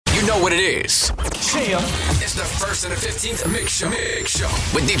You know what it is. Yeah. It's the 1st and the 15th Mix Show.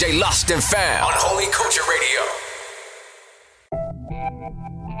 With DJ Lost and Found on Holy Culture Radio.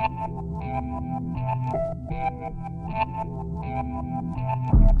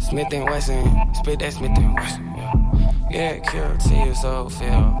 Smith & Wesson, spit that Smith & Wesson, yeah, kill till your soul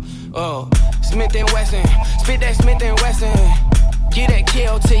feel. Oh, Smith & Wesson, spit that Smith & Wesson. Get that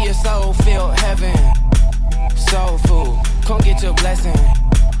kill till your soul feel heaven. Soul food, come get your blessing.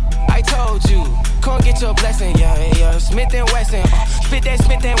 I told you, come get your blessing, yeah. Smith & Wesson, spit that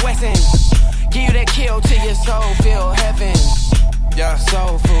Smith & Wesson. Give you that kill till your soul feel heaven. Yeah,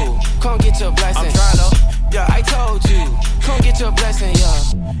 soul food, come get your blessing. I'm tryna, yeah, I told you, come get your blessing,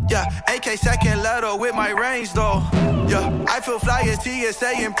 yeah. AK second letter with my range though. Yeah, I feel fly as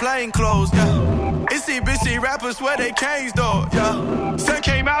TSA in plain clothes. Yeah, it's CBC rappers swear they canes though. Yeah, sun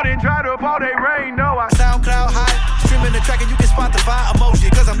came out and dried up all they rain. No, I SoundCloud high, streaming the track and you can spot the fire emoji.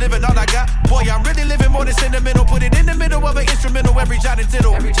 Cause I'm living all I got. Boy, I'm really living more than sentimental. Put it in the middle of an instrumental, every jot and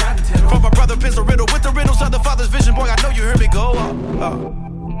tittle. From my brother Pistol Riddle with the riddles of the father's vision. Boy, I know you heard me go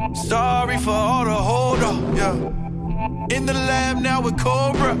up. Sorry for all the hold up, yeah. In the lab now with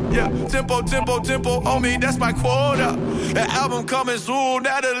Cobra, yeah. Tempo, homie, that's my quota. The album coming soon,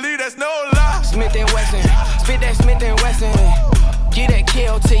 Natalie, that's no lie. Smith & Wesson, spit that Smith & Wesson. Get that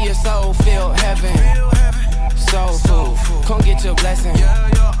kill till your soul feel heaven. Soul food, come get your blessing.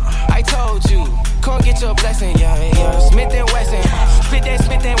 I told you, come get your blessing, yeah. Smith & Wesson, spit that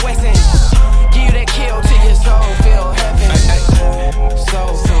Smith & Wesson. Give you that kill till your soul feel heaven.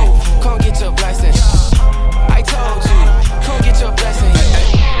 Soul food, come get your blessing. I told you, come get your blessing.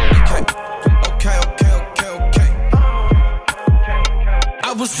 Okay.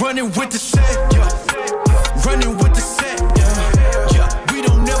 I was running with the set, yeah. Running with the set, yeah. We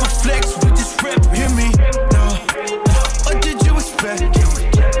don't never flex, we just rap, hear me? No. What did you expect?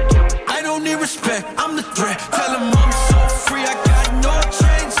 I don't need respect, I'm the threat. Tell them I'm so free, I got no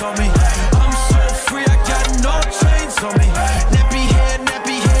chains on me. I'm so free, I got no chains on me. Nappy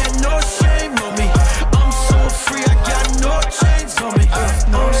head, no shame on me. I'm so free, I got no chains on me.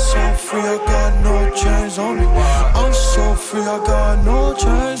 I'm so free, I got no chains on me. I'm so free, I got no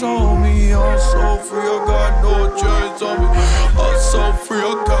chains on me. I'm so free, I got no chains on me. I'm so free,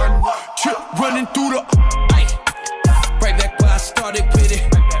 I got no chip running through the right back where I started with it.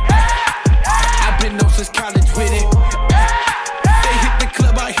 I've been known since college with it. They hit the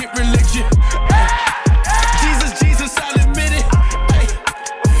club, I hit religion. Jesus, I'll admit it.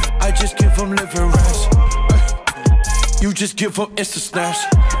 I just give them living rest. You just give them Insta snaps.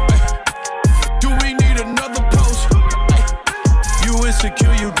 Do we need another post? You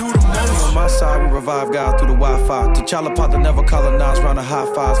insecure, you do the most. On my side, we revive God through the Wi-Fi. T'Challa partner never colonized, round the high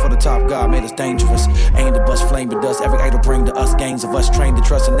fives for the top God made us dangerous. Aim to bust flame with dust, every idol bring to us gangs of us trained to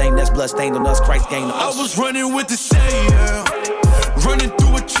trust a name that's bloodstained on us. Christ gained on us. I was running with the say, yeah. Running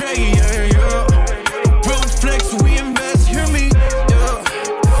through a chain, yeah. Real flex, we invest, hear me? Yeah.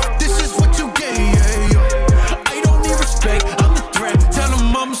 This is what you get, yeah. I don't need respect, I'm the threat. Tell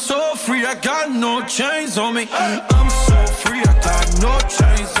them I'm so free, I got no chains on me. I'm so free, I got no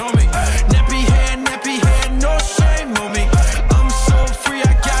chains on me. Nappy head, no shame on me. I'm so free,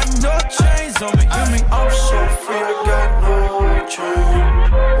 I got no chains on me. Hear me? I'm so free, I got no chains.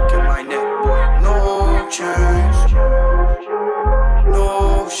 Look at my neck, boy, no chains. No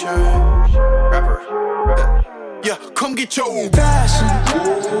chains. Rapper, yeah, come get your passion.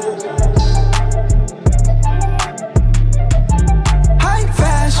 High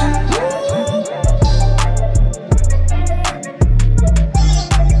fashion.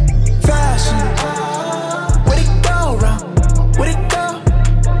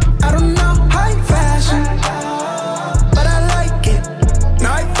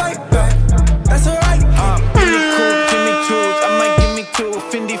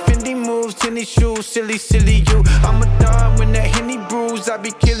 Silly you. I'm a dime when that Henny brews. I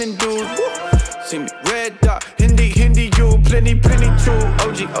be killing dudes. See me red dot, Hindi you. Plenty true.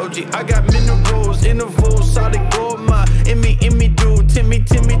 OG. I got minerals, intervals, solid gold mine. In me dude. Timmy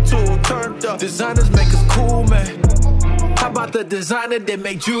too. Turned up. Designers make us cool, man. How about the designer that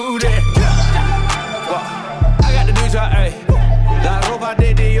made you that? Well, I got the news out, ayy. La ropa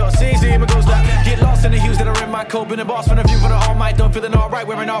de Dios, see me goes like get lost in the hues that are in my coat. Been a boss from the view for the all might. Don't feeling alright,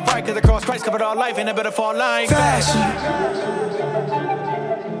 wearing alright. Cause the cross Christ covered all life and I better fall like fashion.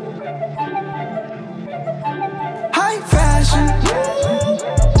 High fashion.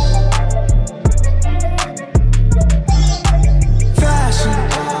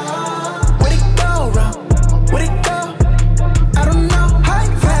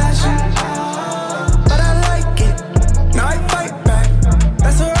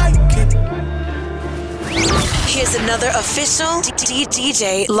 That's alright. Here's another official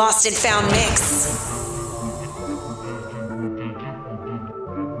DJ Lost and Found mix.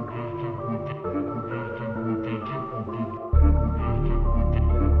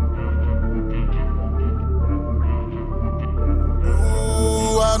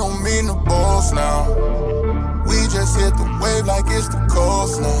 I don't mean to boast now. We just hit the wave like it's the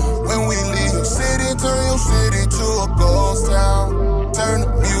coast now. When we leave your city, turn your city to a ghost town. Turn the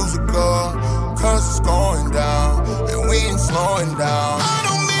music up, cause it's going down, and we ain't slowing down. I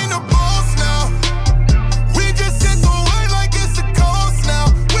don't mean to boast now. We just hit the wave like it's the coast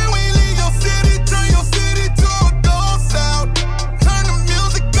now. When we leave your city, turn your city to a ghost town. Turn the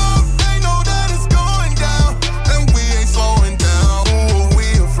music up, they know that it's going down, and we ain't slowing down. Ooh, we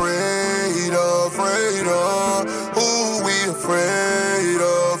afraid of. Ooh, we afraid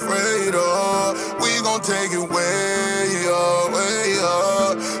of. We gon' take it way up, way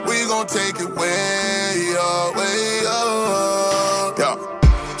up. We gon' take it way up, way up. Yeah.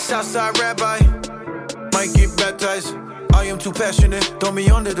 Southside rabbi, might get baptized. I am too passionate, throw me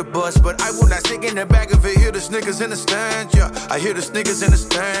under the bus, but I will not stick in the back of it. Hear the niggas in the stands, yeah. I hear the niggas in the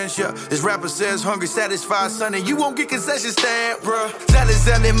stands, yeah. This rapper says hungry, satisfied, son, and you won't get concession stand, bruh. That is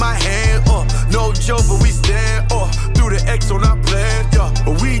that in my hand, no joke, but we stand, through the X on our plan, yeah.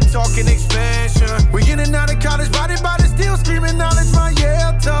 But we talking expansion. We in and out of college, body still screaming knowledge, my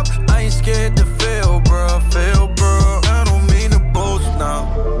yeah, tough. I ain't scared to fail, bruh, I don't mean to boast now.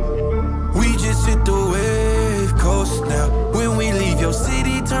 We just hit the wave coast now. When we leave your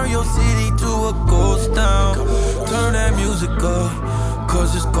city, turn your city to a ghost town. Turn that music up,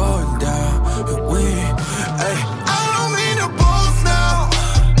 cause it's going down. And we, I don't mean to boast now.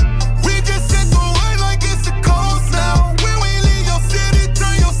 We just hit the wave like it's the coast now. When we leave your city,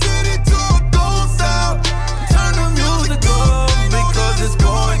 turn your city to a ghost town. Turn the music up, because it's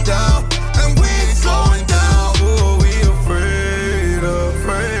going down, and we ain't slowing down. Ooh, we afraid of.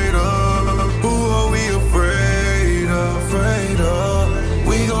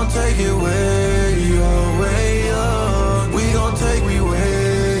 We gon' take it way up, way up. We gon' take me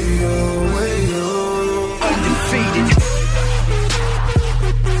way up, way up. Undefeated.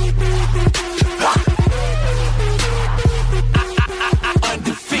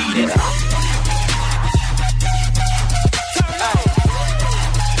 Undefeated.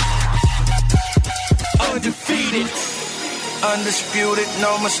 Undefeated. Undisputed,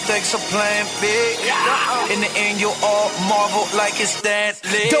 no mistakes, I'm playing big. In the end, you'll all marvel like it stands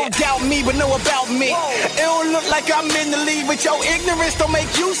lit. Don't doubt me, but know about me. It don't look like I'm in the lead, but your ignorance don't make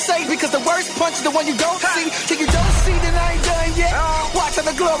you safe. Because the worst punch is the one you don't see. Till you don't see, then I ain't done yet. Watch how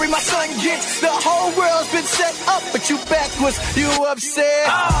the glory my son gets. The whole world's been set up, but you backwards, you upset.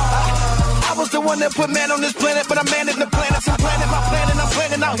 I was the one that put man on this planet, but I'm manning the planets and planning my plan, and I'm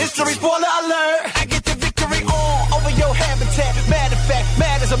planning out history. Spoiler alert, I get the victory on over your habitat. Matter of fact,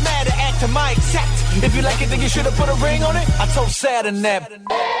 mad as a matter act to my exact. If you like it, then you should've put a ring on it. I told Saturn that.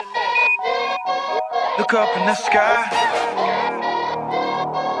 Look up in the sky.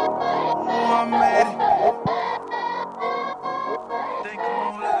 Ooh, I made it. Think I'm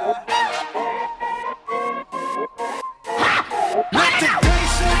gonna lie. Let the day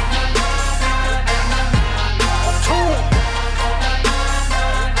shake.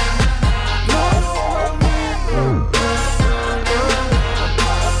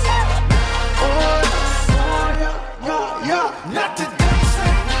 Not today.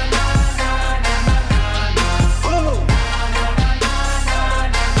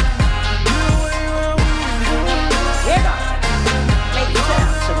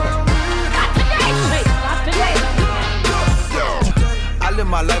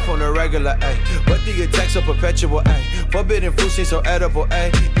 My life on a regular, ayy. But the attacks are perpetual, ayy. Forbidden fruit seems so edible,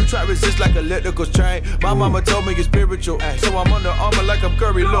 ayy. You try resist like a elliptical train. My mama told me it's spiritual, ayy. So I'm under armor like I'm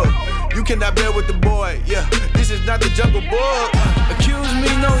Curry, look. You cannot bear with the boy, yeah. This is not the jungle book. Accuse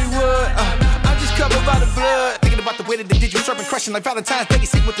me, no he would. I'm just covered by the blood. Thinking about the way that they did you, serpent crushing like Valentine's Day.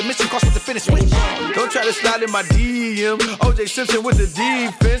 Sick with the mission, cross with the finish. Don't try to slide in my DM. OJ Simpson with the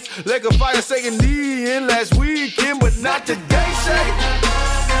defense. Leg of fire saying the end last weekend, but not today, say.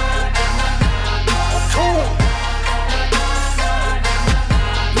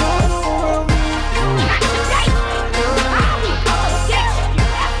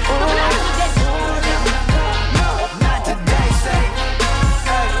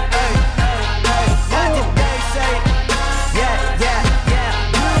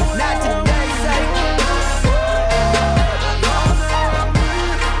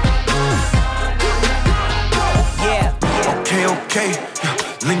 Okay,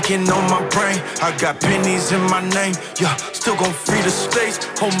 Lincoln on my brain. I got pennies in my name. Yeah, still gon' free the states.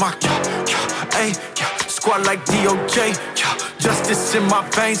 Oh my God, ayy, yeah. squad like DOJ. Yeah, justice in my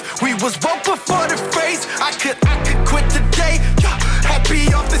veins. We was woke before the phrase. I could quit today. Yeah,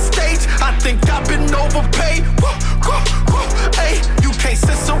 happy off the stage. I think I've been overpaid. Woo, woo, woo. Hey, you can't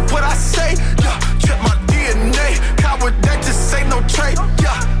censor what I say. Yeah, check my DNA. Coward, that just ain't no trait.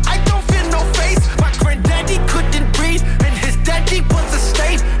 Yeah, I don't feel no face. My granddaddy couldn't breathe, and his daddy was a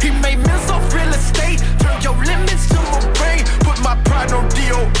slave. He made millions off real estate. Turn your limits to my brain. Put my pride on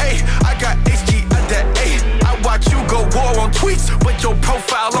DOA. I got HG under A. I watch you go war on tweets, but your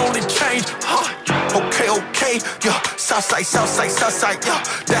profile only changed. Okay, yeah. Southside, yeah.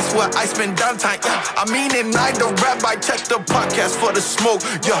 That's where I spend downtime, yeah. I mean, and I the rap, I check the podcast for the smoke,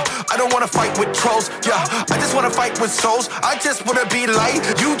 yeah. I don't wanna fight with trolls, yeah. I just wanna fight with souls. I just wanna be light,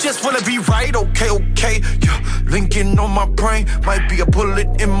 you just wanna be right. Okay, yeah. Linking on my brain, might be a bullet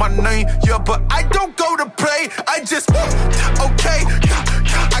in my name, yeah. But I don't go to play, I just, okay,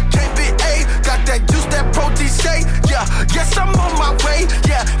 yeah. I can't be A, got that juice, that protein shake, yeah. Yes, I'm on my way,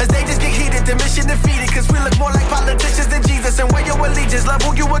 yeah. As they just get heated, the mission defeated, cause we look more like politicians than Jesus. And where your allegiance, love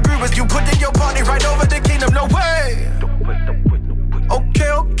who you agree with. You put in your party right over the kingdom, no way.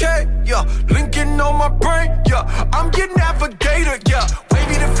 Okay, yeah. Linking on my brain, yeah. I'm your navigator, yeah.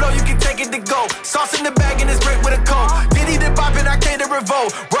 Wavy the flow, you can take it to go. Sauce in the bag and it's break with a cold. Diddy the bop and I came to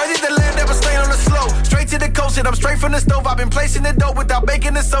revolt. Worthy the land, never stay on the slow. Straight to the coast and I'm straight from the stove. I've been placing the dough without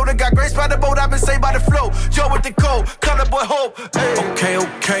baking the soda. Got grace by the boat, I've been saved by the flow. Joe with the cold, color boy hope. Hey.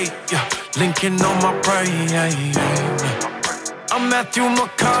 Okay, yeah. Linking on my brain, yeah. I'm Matthew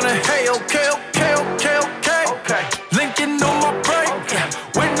McConaughey, okay. Linking on my brain, yeah.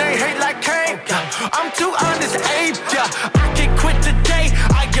 When they hate like Kane, yeah. I'm too honest, Abe, yeah. I can quit today,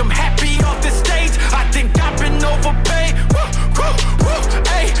 I am happy off the stage. I think I've been overpaid, woo,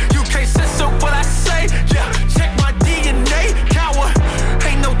 hey. You can't censor what I say, yeah. Check my DNA, coward,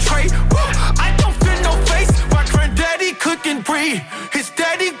 ain't no trait, woo. I don't feel no face, my granddaddy couldn't breathe. His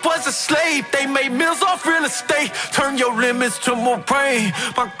daddy was a slave, they made meals off real estate. Turn your limits to more brain.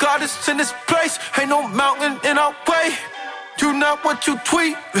 My God is in this place, ain't no mountain in our way. Do not what you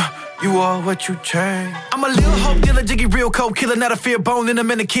tweet, you are what you change. I'm a little hope dealer, jiggy real cold killer, not a fear bone in them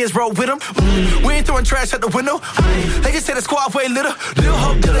and the kids roll with them. We ain't throwing trash at the window. They just say the squad way little. Little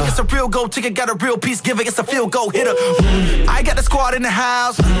hope dealer, it's a real gold ticket, got a real piece giver, it's a field goal hitter. I got the squad in the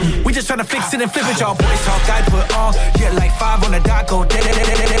house, we just tryna fix it and flip it. Y'all boys talk, I put on, yeah, like 5 on the dot, go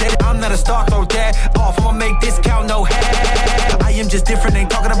I'm not a star, throw that off, I'ma make this count, no head. I am just different,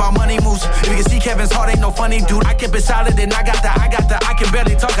 ain't talking about money moves. If you can see Kevin's heart, ain't no funny dude. I kept it solid and I got the, I can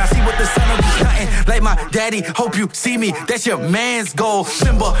barely talk, I see what the sun will be nothing like my daddy, hope you see me, that's your man's goal.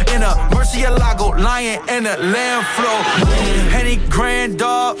 Simba in a Murcielago, lion in a lamb flow. Henny grand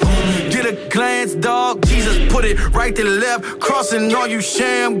dog, get a glance dog. Jesus put it right to left, crossing all you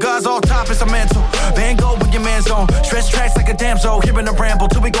sham gods, all top is a mantle. Van Gogh with your man's on, stretch tracks like a damsel, hearing a ramble,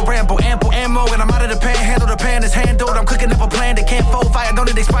 till we go ramble, ample ammo, and I'm out of the pan, handle the pan is handled. I'm cooking up a plan that can't fold, fire don't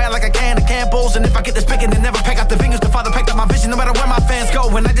it expire like a can of Campbell's. And if I get to speaking, then never pack out the fingers, the father packed up my vision, no matter where my fans go.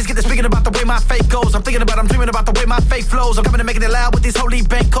 When I just get to speaking about the way my faith goes, I'm dreaming about the way my faith flows. I'm coming to making it loud with these holy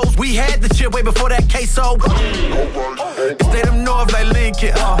bank codes. We had the shit way before that queso. State up north like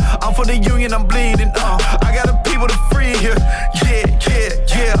Lincoln, I'm for the union, I'm bleeding, I got the people to free here, yeah.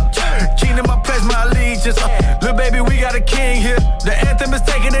 Kingdom, I pledge my allegiance, little baby, we got a king here. The anthem is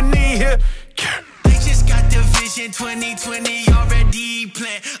taking a knee here, They just got the vision 2020 already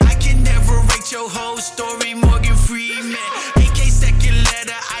planned. I can never rate your whole story, Morgan Freeman. AK second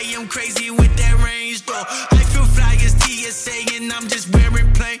letter, I am crazy with that range though. I feel fly as TSA and I'm just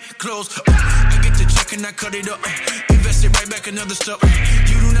wearing plain clothes. I get the check and I cut it up. Invest it right back another stuff.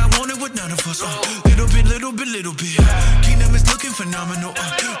 You do not want it with none of us. Little bit. Kingdom is looking phenomenal.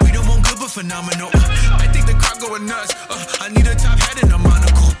 We don't want good but phenomenal. I think the crowd going nuts. I need a top hat and a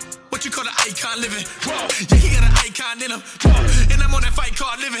monocle. What you call an icon living? Yeah, he got an icon in him. And I'm on that fight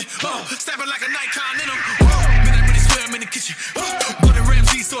card living. Snapping like a Nikon in him. Man, I really swear I'm in the kitchen. Gordon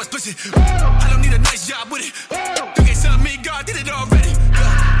Ramsay, so explicit. I don't need a nice job with it. You can't tell me God did it already.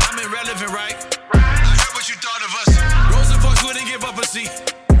 I'm irrelevant, right? I heard what you thought of us. Rosa Parks wouldn't give up a seat.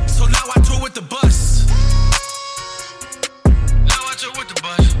 So now I tour with the bus.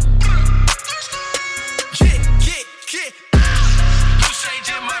 Yeah. Loose change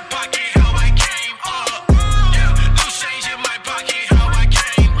in my pocket, how I came up. Yeah, loose change in my pocket, how I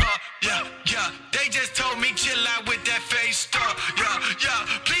came up. Yeah. They just told me chill out with that face stuff. Yeah.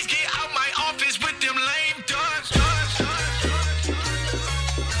 Please get out my office with them lame ducks.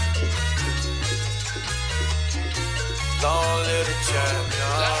 Long live the champion.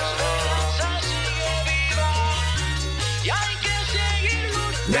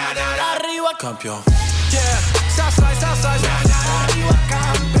 Arriba, campeón. Yeah, Southside, Southside. Arriba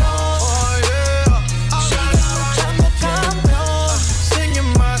campeón. Oh yeah. Sigue luchando campeón.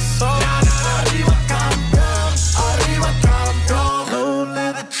 Singing my song. Arriba campeón. Arriba campeón.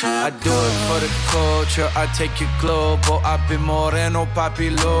 I do it for the culture, I take it global. I've been moreno, papi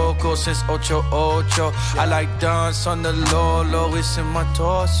loco since 88. I like dance on the low, low, it's in my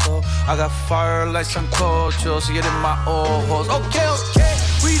torso. I got fire like some culture, see it in my ojos. Okay, okay,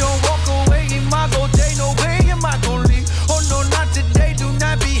 we don't walk away in my go day, no way am I gon' leave. Oh no, not today, do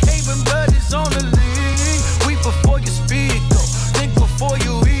not behave when blood is on the lead. Weep before you speak, though. Think before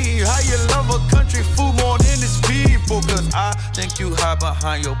you eat. How you love a country food more than its people? Cause I think you hide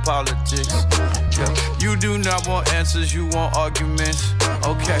behind your politics. Yeah. You do not want answers, you want arguments.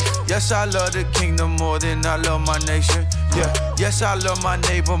 Okay, yes, I love the kingdom more than I love my nation. Yeah, yes, I love my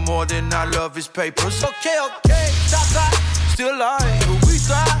neighbor more than I love his papers. Okay, okay, Southside, still alive, but we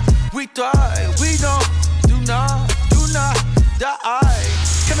thrive, we don't, do not die.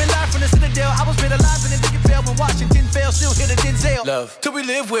 Coming live from the Citadel, I was made alive in the nigga fell when Washington fell, still hit a Denzel. Love, till we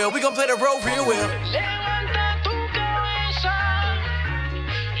live well, we gon' play the role real well. Levanta tu cabeza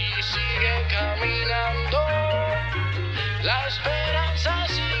y sigue caminando. La esperanza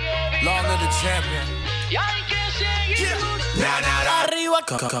sigue viva. Long live the champion. Y hay que seguir luchando. Now, arriba,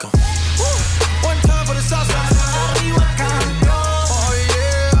 one time for the Southside. Arriba, campeón. Oh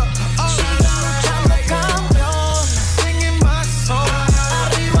yeah. Sigue luchando, campeón. Singing my song.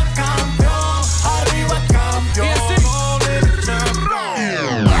 Arriba, campeón. Arriba, campeón. Long live the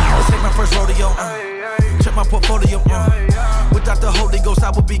champion. Let's take my first rodeo. Check my portfolio. Without the Holy Ghost, I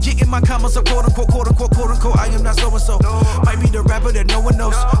would be getting my commas up, quote unquote, quote unquote, quote unquote. I am not so and so. Might be the rapper that no one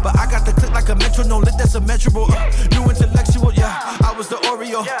knows, but I got the click like a metronome. Lit, that's immeasurable. New intellectual, yeah. I was the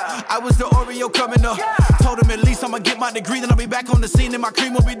Oreo coming up. Told him at least I'ma get my degree, then I'll be back on the scene and my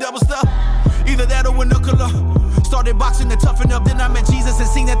cream will be double stuff. Either that or nuclear. Started boxing to toughen up, then I met Jesus and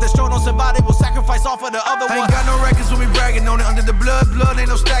seen that the strong on somebody will sacrifice off of the other one. Ain't got no records when we bragging on it. Under the blood ain't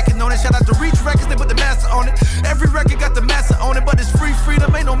no stacking on it. Shout out to Reach Records, they put the master on it. Every record got the master on it, but it's free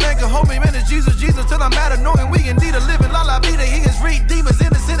freedom. Ain't no man can hold me, man, it's Jesus, till I'm mad annoying. We indeed are living la la vida. He is redeemers,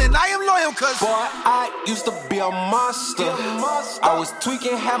 innocent, and I am loyal, cause boy, I used to be a monster. I was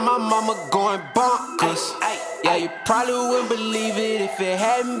tweaking, had my mama going bonkers. Yeah, you probably wouldn't believe it if it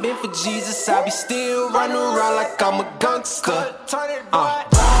hadn't been for Jesus. I'd be still running around like I'm a gangster. I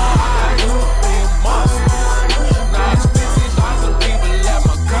used to be a monster. Now it's 50,000 people at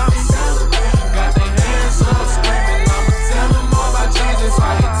my concert. Got their hands up screaming, I'ma tell them all about Jesus.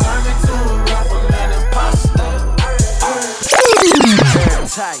 How he turned me to a rapper, an imposter.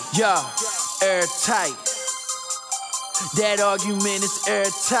 airtight, yeah, airtight. That argument is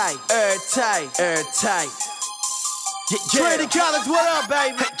airtight, airtight, airtight. Yeah. Trinity College, what up,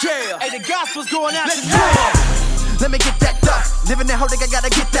 baby? Yeah. Hey, the gospel's going out tonight. Let me get that thought. Living that whole thing, I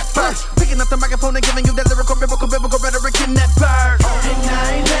gotta get that first. Picking up the microphone and giving you that lyrical, biblical rhetoric in that verse. And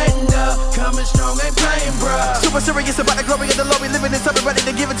I ain't letting up, coming strong, ain't playing, bruh. Super serious about the glory of the Lord. We living in something ready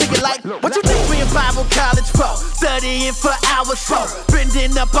to give it to you like. What you think we in Bible college for? Studying for hours for.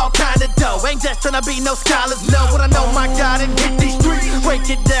 Bending up all kind of dough. Ain't just trying to be no scholars, no. What I know, my God, and get these streets. Break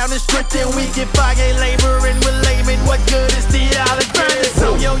it down and strengthen. We get fire laboring with layman. What good is theology? Burning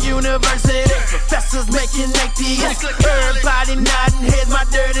so your university. Professors making atheists. Everybody nodding heads, my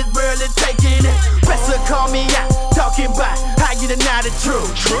dirt is barely taking it. Professor call me out, talking about how you deny the truth.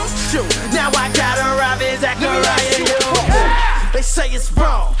 Shoot, now I gotta rob his Zachariah. They say it's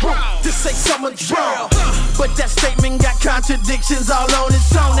wrong to say someone's wrong, but that statement got contradictions all on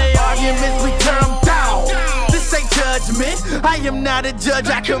its own. They arguments we turn down. This ain't judgment. I am not a judge.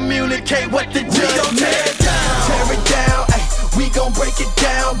 I communicate what the judge meant. Tear it down. Ay. We gon' break it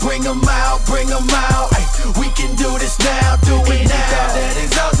down. Bring 'em out. Ay. We can do this now. Do it now. That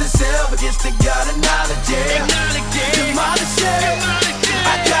exalts itself against the God of knowledge. Yeah. Demolish it.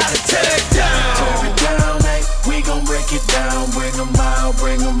 I gotta tear it down. Tear it down. Ay. We gon' break it down. Bring 'em out.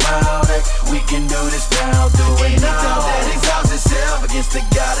 Ay. We can do this now. Do it now. That exalts itself against the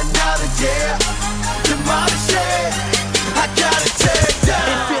God of knowledge. Yeah. Demolish it. I gotta tear it down.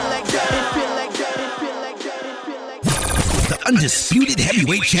 It feel like that. It feel like that. It feel like that. It feel like that. The undisputed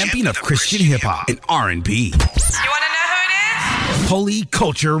heavyweight champion of Christian hip-hop and R&B. You want to know who it is? Holy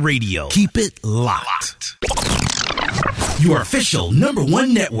Culture Radio. Keep it locked. Your official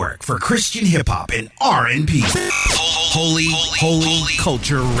 #1 network for Christian hip-hop and R&B. Holy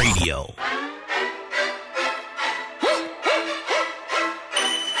Culture Radio.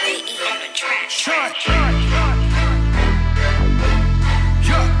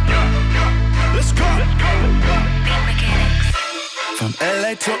 From LA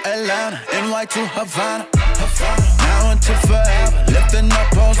LA to Atlanta, NY to Havana. Now until forever, lifting up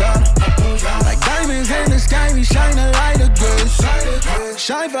Hosanna. Like diamonds in the sky, we shine a light of grace.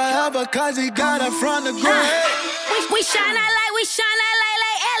 Shine forever, cause he got us from the grave. We shine our light, we shine our light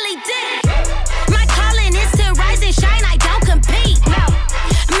like Ellie did. My calling is to rise and shine, I don't compete. No.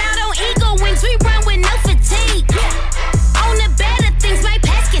 Mount on eagle wings, we run with no fatigue. On the better things, my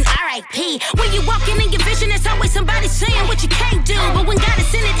past can R.I.P. When you walking in your vision, there's always somebody saying what you can't do. But when God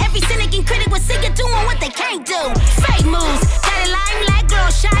is in it, every cynic and critic will see you doing what they can't do. Fake moves, got a limelight glow,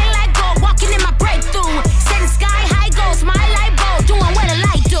 shine like gold. Walking in my breakthrough, setting sky high goals, my light bulb, doing what a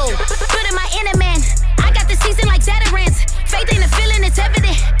light do. Good in my inner man, I got the season like veterans. Faith ain't a feeling, it's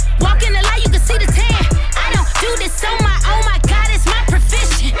evident. Walk in the light, you can see the tan. I don't do this on my own, my God, it's my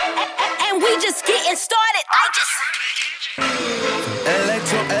profession. And we just getting started. LA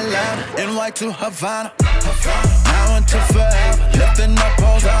to Atlanta, NY to Havana. Now until forever, lifting up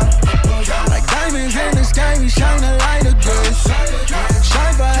Hosanna. Like diamonds in the sky, we shine a light of grace.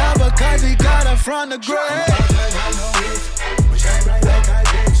 Shine forever, cause he got us from the grave. We shine bright like high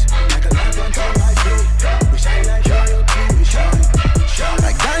beams, like a lamp until my feet. We shine like royalty, we shine.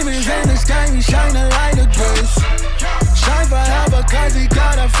 Like diamonds in the sky, we shine a light of grace. Shine forever, cause he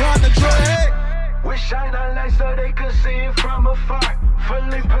got us from the grave. We shine our light so they can see it from afar.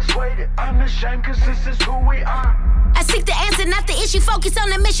 Fully persuaded, unashamed, cause this is who we are. I seek the answer, not the issue. Focus on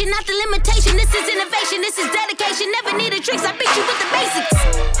the mission, not the limitation. This is innovation, this is dedication. Never needed tricks, I beat you with the basics.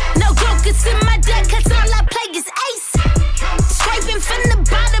 No jokers in my deck, cause all I play is ace. Scraping from the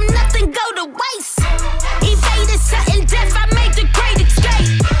bottom, nothing go to waste. Evaded sudden death, I made the great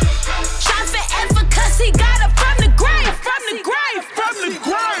escape. Shine forever, cause he got it from the grave. From the grave, from the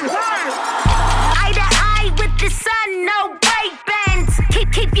grave. Eye to eye with the sun, no break bands.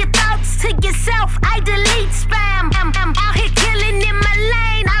 Keep your thoughts to yourself, I delete spam. I'm out here killing in my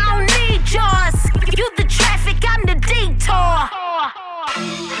lane, I don't need yours. You the traffic, I'm the detour.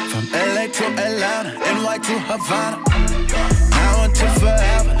 From LA to Atlanta, NY to Havana. Now until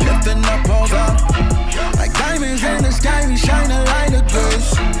forever, lifting up Hosanna. Like diamonds in the sky, we shine a light of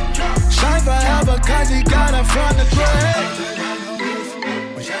grace. Shine forever, cause he got us from the grave.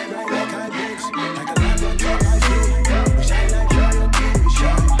 We shine bright like high beams, like a lamp until my feet. We shine like royalty, we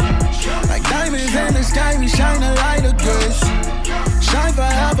shine. Like diamonds in the sky, we shine a light of grace. Shine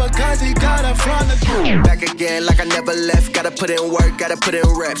forever, cause he got us from the grave. Back again like I never left. Gotta put in work, gotta put in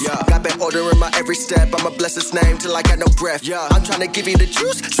reps. Yeah. Got been ordering my every step. I'ma bless his name till I got no breath. Yeah. I'm trying to give you the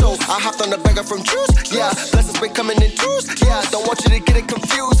juice, so I hopped on the burger from Juice. Yeah, blessings been coming in twos. Yeah, don't want you to get it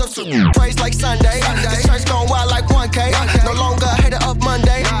confused. I'm so praise like Sunday. This church going wild like 1K. No longer a hater of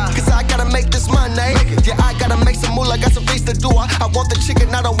Monday, cause I gotta make this Monday. Yeah, I gotta make some moolah, got some things to do. I want the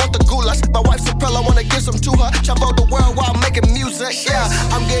chicken, I don't want the goulash. My wife's a pearl, I wanna give some to her. Travel the world while making music. Yeah,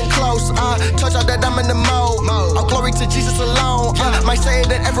 I'm getting close. Touch out that I'm in the mode. All glory to Jesus alone. Might say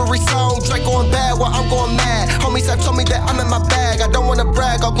it in every song. Drake going bad while I'm going mad. Homies have told me that I'm in my bag. I don't wanna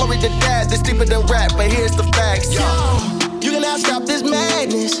brag. All glory to dad. This deeper than rap, but here's the facts. You cannot stop this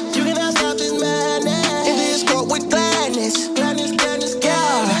madness. You cannot stop this madness. In this court with gladness. Gladness, gladness,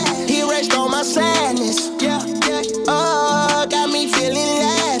 yeah. He erased all my sadness. Yeah, yeah. Oh, got me feeling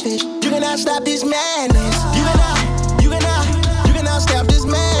lavish. You cannot stop this madness. You cannot stop this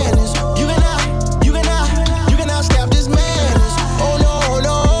madness. You cannot stop this madness. Oh no, oh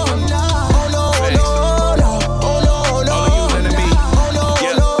no, oh no, oh no, oh no, oh no,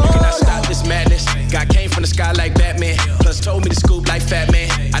 You cannot stop this madness. God came from the sky like Batman. Plus told me to scoop like Fat Man.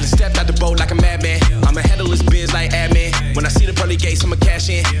 I just stepped out the boat like a madman. I'ma handle this biz like admin. When I see the pearly gates, I'ma cash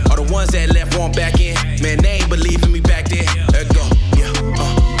in. All the ones that left want back in. Man, they ain't believing me back then. Let go, yeah,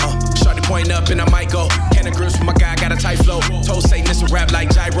 Shorty pointing up and I might go. Can of grips with my guy, got a tight flow. Told Satan this a rap like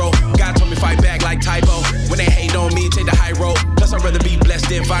gyro. God told me fight back like Tybo. When they hate on me, take the high road. Plus I'd rather be blessed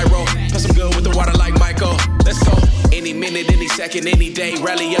than viral. Plus I'm good with the water like Michael. Let's go. Any minute, any second, any day.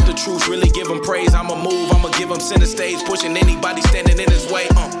 Rally up the troops, really give them praise. I'ma move, I'ma give them center stage. Pushing anybody standing in his way.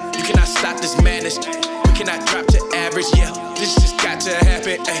 You cannot stop this madness. We cannot drop to average, yeah. This just got to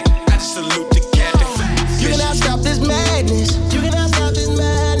happen, ay. I just salute the captain. You cannot stop this madness. You cannot stop this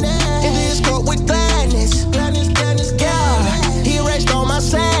madness. In this court with gladness. Gladness, gladness, yeah. He erased all my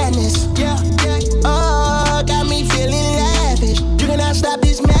sadness. Yeah, yeah. Oh, got me feeling lavish. You cannot stop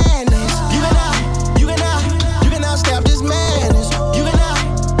this madness. You cannot stop this madness.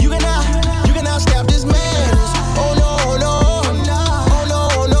 You cannot stop this madness. Oh no, oh no, oh no,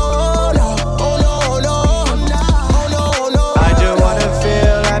 oh no, oh no, oh no, oh no, oh no. I just wanna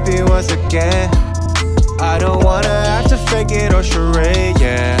feel happy once again. I don't wanna have to fake it or charade,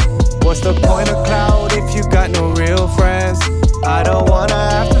 yeah. What's the point of cloud if you got no real friends? I don't wanna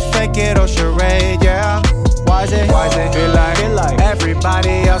have to fake it or charade, yeah. Why is it? Feel like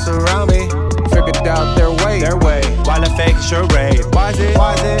everybody else around me figured out their way while I fake a charade. Why is it?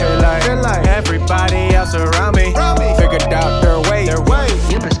 Feel like everybody else around me figured out their way.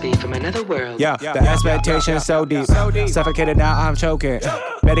 You must be from another world. Yeah, the expectation's so deep. Suffocated now, I'm choking.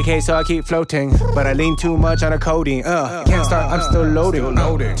 Medicate so I keep floating, but I lean too much on the codeine. Can't start, I'm still loading.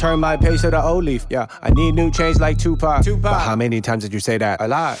 Turn my page to the old leaf. Yeah, I need new change like Tupac. But how many times did you say that? A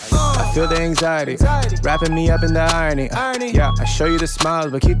lot. I feel the anxiety wrapping me up in the irony. Yeah, I show you the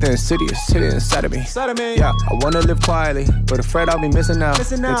smiles, but keep the insidious sitting inside of me. Yeah, I wanna live quietly, but afraid I'll be missing out.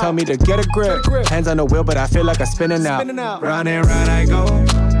 They tell me to get a grip, hands on the wheel, but I feel like I'm spinning out. Round and round I go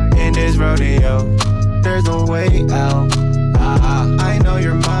in this rodeo. There's no way out. I know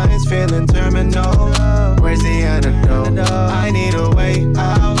your mind's feeling terminal. Where's the antidote? I need a way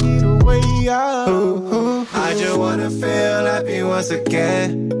out. Ooh, I just wanna feel happy once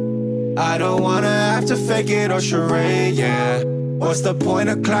again. I don't wanna have to fake it or charade, yeah. What's the point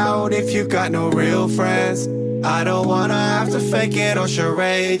of cloud if you got no real friends? I don't wanna have to fake it or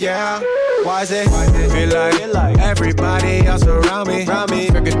charade, yeah. Why is it? Feel like everybody else around me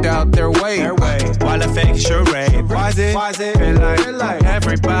figured out their way while I fake charade. Why is it? Feel like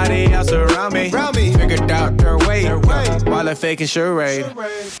everybody else around me figured out their way while I fake charade.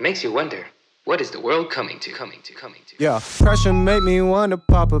 Makes you wonder, what is the world coming to? Yeah, pressure make me wanna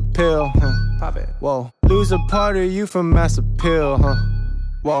pop a pill. Pop it. Whoa, lose a part of you from mass appeal.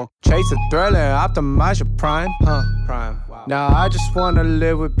 Whoa, chase a thrill and optimize your prime. Prime. Wow. Now I just wanna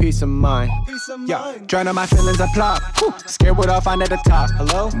live with peace of mind. Yeah, drown out my feelings, I plop. Scared what I'll find at the top.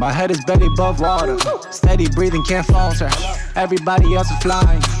 Hello? My head is belly above water. Steady breathing, can't falter. Everybody else is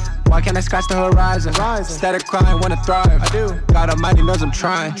flying. Why can't I scratch the horizon? Instead of crying, wanna thrive. I do. God Almighty knows I'm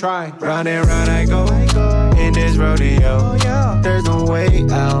trying. Round and round I go in this rodeo. There's no way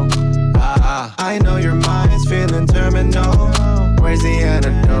out. I know your mind's feeling terminal. Where's the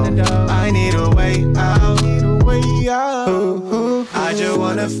antidote? I need a way out. Ooh, I just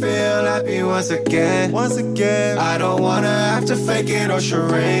wanna feel happy once again. I don't wanna have to fake it or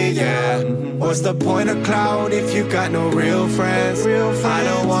charade, yeah. What's the point of cloud if you got no real friends? I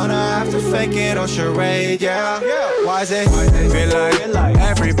don't wanna have to fake it or charade, yeah. Why is it? Feel like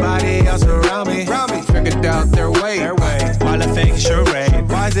everybody else around me figured out their way while I fake charade.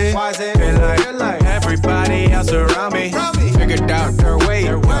 Why is it? Feel like everybody else around me figured out their way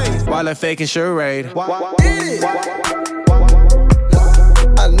while I fake charade. Did it.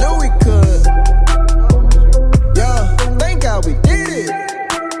 I knew we could. Yeah, thank God we did it.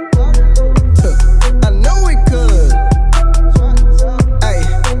 I knew we could. Hey,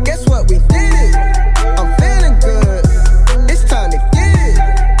 guess what? We did it. I'm feeling good. It's time to get it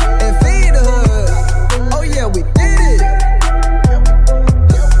and feed the hood. Oh yeah, we did it.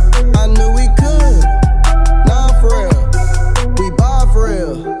 I knew we could. Nah, for real. We ball for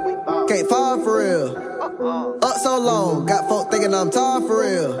real. Can't fall for real. Up so long, got folk thinking I'm tall for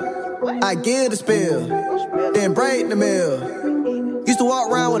real. I give the spill, then break the mill. Used to walk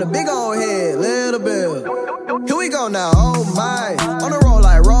around with a big old head, little bill. Here we go now, oh my. On the road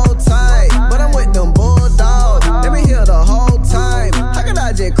like roll tight, but I'm with them bulldogs. They been here the whole time. How could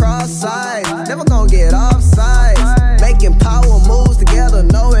I just cross sides? Never gon' get off sides. Making power moves together,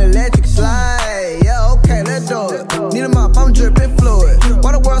 no electric slide. Yeah, okay, let's do it. Need a mop, I'm dripping fluid.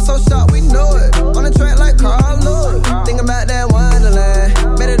 Why the world so sharp, we know it. On the track like Carl Lewis. Think about that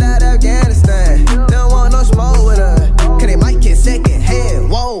Wonderland. Made it out of Afghanistan. They don't want no smoke with us. Cause they might get second hand.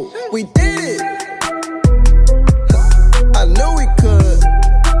 Whoa, we did it. I knew we could.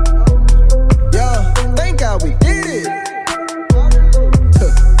 Yeah, thank God we did it.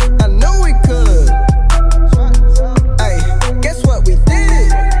 I knew we could. Hey, guess what? We did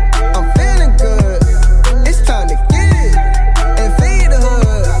it. I'm feeling good. It's time to get it and feed the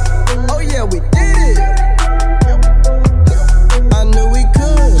hood. Oh yeah, we did it. I knew we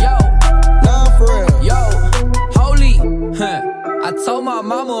could. Yo, nah, for real. Yo, holy, I told my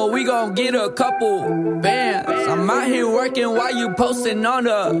mama we gon' get a couple bands. I'm out here working while you posting on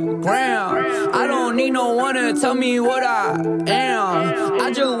the ground. I don't need no one to tell me what I am.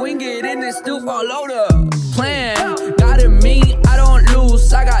 I just wing it in and still follow the plan. Got it me, I don't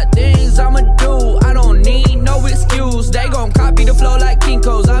lose. I got things I'ma do. I don't need no excuse. They gon' copy the flow like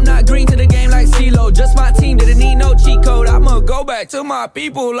Kinko's. I'm not green to the game like CeeLo. Just my team didn't need no cheat code. I'ma go back to my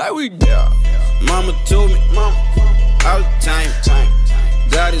people like we did. Mama told me, all the time,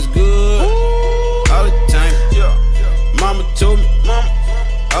 God is good, all the time. Mama told me,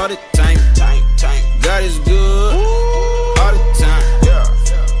 all the time, God is good, all the time,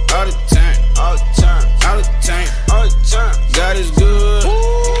 all the time, all the time, all the time, God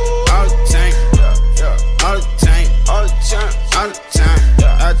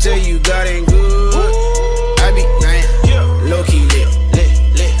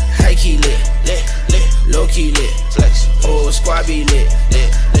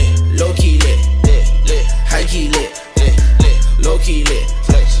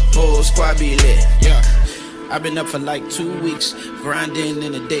I've been up for like 2 weeks, grinding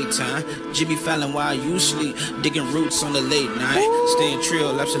in the daytime. Jimmy Fallon while you sleep, digging roots on the late night. Staying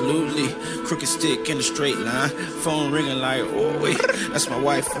trill, absolutely. Crooked stick in a straight line. Phone ringing like, oh wait, that's my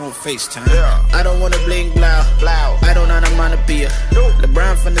wife on FaceTime. I don't wanna bling blow. I don't onomatopoeia.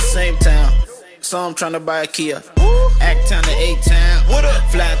 LeBron from the same town, so I'm tryna buy a Kia. Act town to A-town. What up?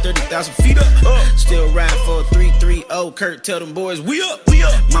 Fly 30,000 feet up. Still riding for a 330. Kurt, tell them boys, we up.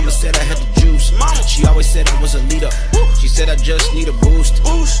 Mama said I had the juice. She always said I was a leader. She said I just need a boost.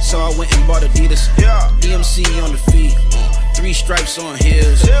 So I went and bought Adidas. DMC on the feet. 3 stripes on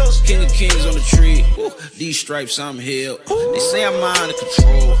heels. King of kings on the tree. These stripes I'm healed. They say I'm out of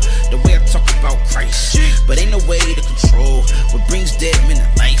control, the way I talk about Christ, but ain't no way to control what brings dead men to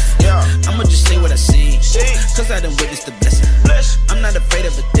life. I'ma just say what I seen, cause I done witnessed the blessing. I'm not afraid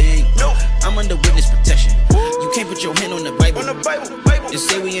of a thing. I'm under witness protection. You can't put your hand on the Bible and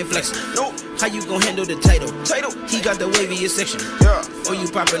say we ain't flexing. How you gon' handle the title? He got the waviest section. Or you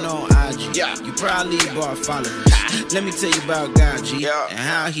popping on IG. You probably bought followers. Let me tell you about God, G, and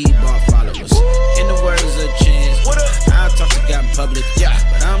how he bought followers. In the words of Chance, I talk to God in public,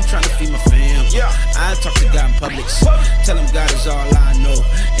 but I'm trying to feed my fam. I talk to God in public, tell him God is all I know.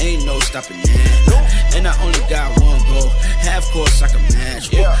 Ain't no stopping that. And I only got one goal, half course I can match.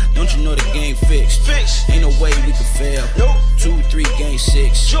 Don't you know the game fixed? Ain't no way we can fail. 2-3 game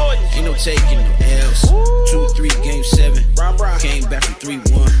 6, ain't no taking no L's. 2-3 game 7, came back from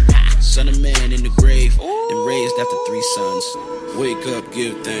 3-1. Son of man in the grave, then raised after 3 sons. Wake up,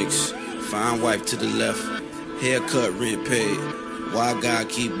 give thanks. Fine wife to the left, haircut, rent paid. Why God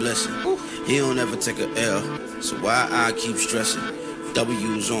keep blessing? He don't ever take a L, so why I keep stressing?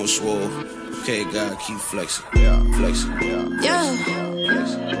 W's on swole. Okay, God keep flexing. Flexing.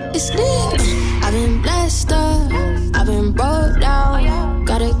 It's lit. I've been blessed up. I've been broke down.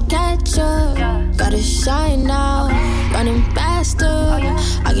 Gotta catch up. Gotta shine now. Running faster.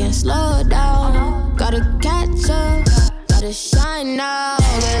 I can't slow down. Gotta catch up. Gotta shine now.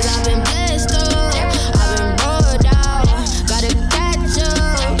 Cause I've been blessed up. I've been broke down. Gotta catch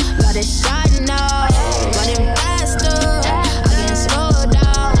up. Gotta shine now. Running faster. I can't slow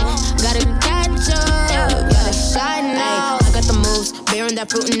down. Gotta catch up. Gotta shine now. I got the moves. Bearing that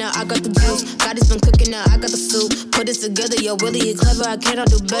fruit now. I got the juice. God has been cooking now. I got the soup. Put this together, yo. Willie, you clever. I cannot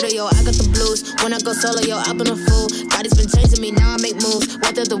do better, yo. I got the blues. When I go solo, yo, I've been a fool. God has been changing me. Now I make moves.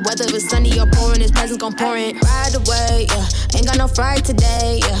 Whether the weather is sunny or pouring, His presence gon' pour in. Ride away, yeah. Ain't got no fright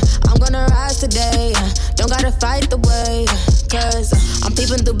today, yeah. I'm gonna rise today, yeah. Don't gotta fight the way, cause I'm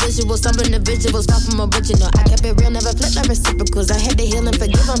peeping through visuals. Some individuals far from original. I kept it real, never flip like reciprocals. I had to heal and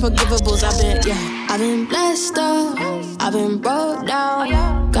forgive unforgivables. I've been blessed up. I've been broke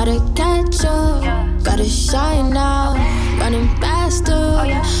down. Gotta catch up. Gotta shine now. Running faster.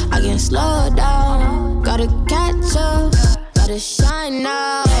 I can't slow down. Gotta catch up. Gotta shine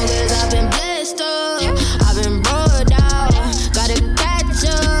now. Cause I've been blessed up. I've been broke down. Gotta catch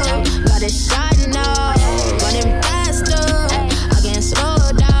up. Gotta shine now. Running faster. I can't slow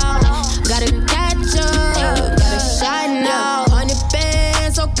down. Gotta catch up. Gotta shine now. 100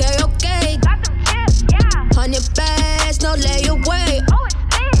 bands, okay. 100 bands, no lay away.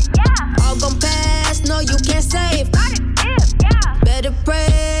 All gon' pass, no you can't save. Better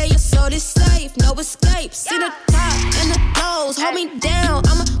pray your soul is safe, no escape. See the top and the lows, hold me down,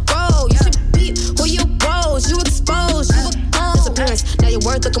 I'ma grow. You should peep who you rose, you exposed, you a clone. Disappearance, now your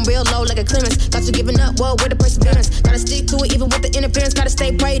worth looking real low like a clearance. Got you giving up, whoa, with the perseverance. Gotta stick to it even with the interference. Gotta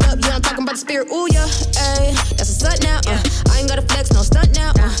stay prayed up, yeah, I'm talking about the spirit. Ooh, yeah, ayy, that's a slut now, I ain't gotta flex, no stunt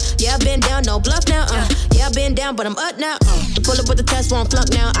now, yeah, I've been down, no bluff now, yeah, I've been down, but I'm up now, to pull up with the test, won't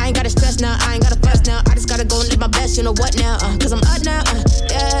flunk now. I ain't gotta stress now, I ain't gotta fuss now. I just gotta go and live my best, you know what now, cause I'm up now,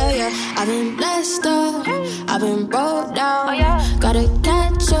 yeah. I've been blessed up, I've been broke down. Gotta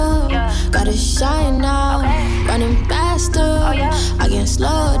catch up, gotta shine now. Running faster, I can't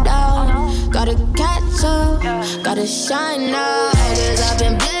slow down. Gotta catch up, gotta shine now. Cause I've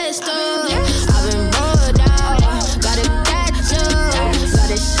been blessed up, I've been broke down. Gotta catch up,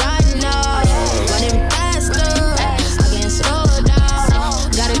 gotta shine now. Running faster, I can't slow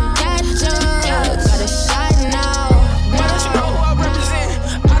down. Gotta catch up, gotta shine now. Why don't you know who I represent?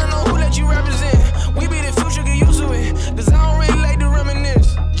 I don't know who that you represent. We be the future, get used to it. Cause I don't really like to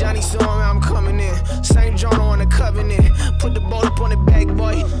reminisce. Johnny saw me, I'm coming in. St. John on the covenant. Put the boat up on the back,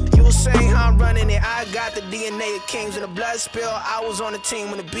 boy. You were saying how I'm running it. I got the DNA of kings and the blood spill. I was on the team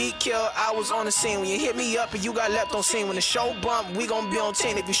when the beat killed. I was on the scene when you hit me up and you got left on scene. When the show bump, we gon' be on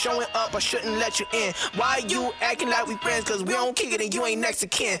 10. If you showing up, I shouldn't let you in. Why you acting like we friends? Cause we don't kick it and you ain't next to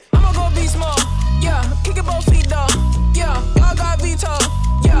kin. I'ma go be small, yeah. Kick it both feet, though, yeah. Y'all got veto,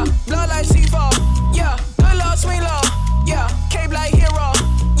 yeah. Blood like C4, yeah. Good love. lost me low. Yeah, cape like hero.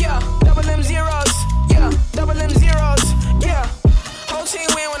 Yeah, double M zeros. Yeah, double M zeros. Yeah. Whole team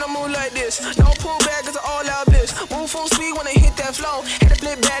win when I move like this. No pull back, cause I all out bliss. Move full speed when I hit that flow. Had to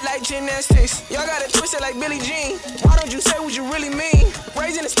flip back like gymnastics. Y'all gotta twist it like Billie Jean. Why don't you say what you really mean?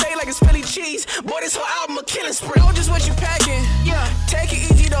 Raising the state like it's Philly cheese. Boy, this whole album a killing spree. Know just what you packing. Yeah, take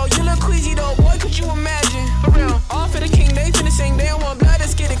it easy though. You look queasy though. Boy, could you imagine? For real. All for the king, they finna sing. They don't want blood,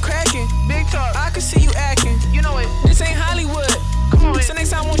 let's get it cracking. Big talk, I can see you acting. You know it. This ain't Hollywood. Come on, so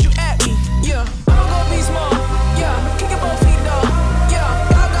next time won't you at me? Yeah, I'm gonna be small. Yeah, kick it both feet though.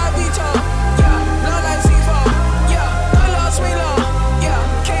 Yeah, y'all got veto. Yeah, blood like C4. Yeah, I lost me low. Yeah,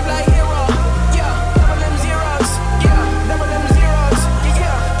 cape like hero. Yeah, double M zeros. Yeah, double M zeros.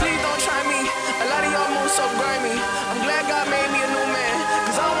 Yeah, please don't try me. A lot of y'all move so grimy. I'm glad God made me a new man.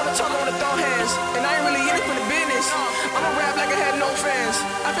 Cause I don't wanna talk, I wanna throw hands. And I ain't really in it for the business. I'ma rap like I had no fans.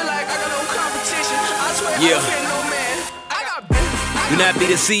 I feel like I got no competition. I swear I don't fear no man. Do not be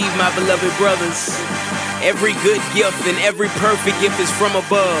deceived, my beloved brothers. Every good gift and every perfect gift is from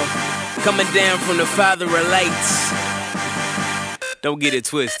above, coming down from the Father of lights. Don't get it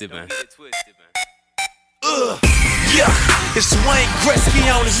twisted, man. Yeah, it's Wayne Gretzky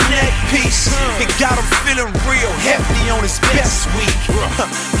on his neck piece. It got him feeling real hefty on his best week.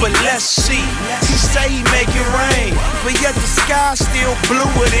 But let's see, he say he make it rain, but yet the sky still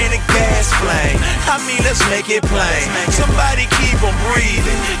bluer than a gas flame. I mean, let's make it plain. Somebody keep him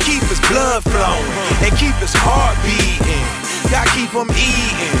breathing, keep his blood flowing, and keep his heart beating. God keep him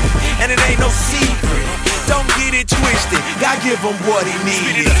eating, and it ain't no secret. Don't get it twisted, God give him what he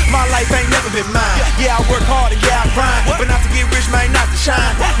needed. My life ain't never been mine. Yeah, I work hard and yeah, I grind, but not to get rich, man, not to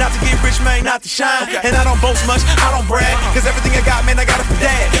shine. Not to get rich, man, not to shine. And I don't boast much, I don't brag, cause everything I got, man, I got it from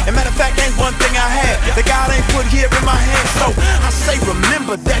dad. And matter of fact, ain't one thing I have that God ain't put here in my hand. So I say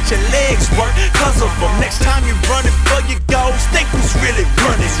remember that your legs work cause of them. Next time you running for your goals, think who's really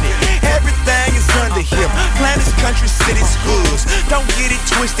running it. Everything is under him, planets, countries, cities, hoods. Don't get it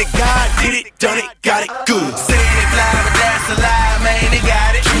twisted, God did it, done it, got it good. Say they fly, but that's a lie, man, they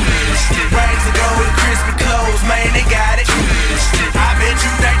got it. Rings to go with crispy clothes, man, they got it. I bet you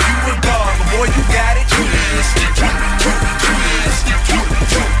think you a god, but boy, you got it.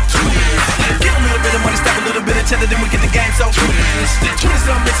 Get a little bit of money, stop a little bit of cheddar, then we get the game so.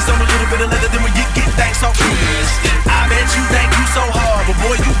 20-some bitches on a little bit of leather, then we get things so. I bet you think you so hard, but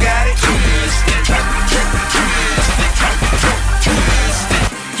boy, you got it.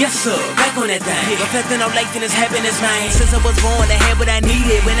 Yes sir, back on that thing. Reflecting on life and its happiness, man. Since I was born, I had what I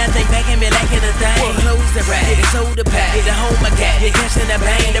needed. When I think back, I'm lacking a thing. Well, clothes to rap, the soda pack, the home I got, the cash in the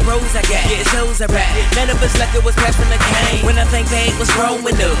bank, the bros I got, the shows I rap. None of us like it was passed from the game. When I think back, what's wrong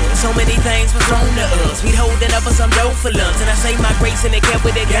with us? So many things was wrong to us. We holding up for some dough for lunch, and I say my grace and it kept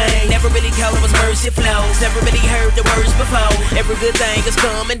with the game. Never really called it was mercy flows. Never really heard the words before. Every good thing is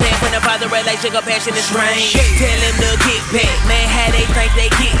coming down when the Father of light shake up passion is rain. Tell him to get back, man. How they think they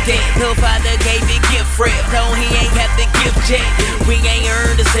get that? The Father gave the gift rep, though he ain't have the gift yet. We ain't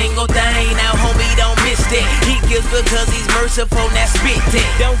earned a single thing, now homie don't miss that. He gives because he's merciful, now spit that.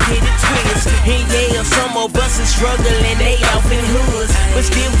 Don't get it twisted. And yeah, some of us is struggling, they off in hoods, but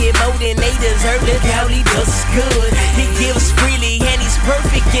still get more than they deserve. Look how he does is good. He gives freely and he's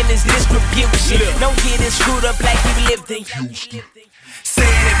perfect in his distribution. Don't get it screwed up like you lived in Houston. Say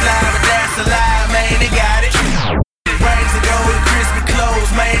they fly, but that's a lie, man, they got it. Rings to go with crispy clothes,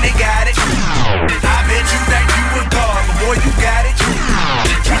 man, they got it. I bet you think you a god, but boy, you got it.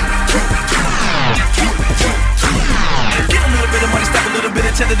 Get a little bit of money, stop a little bit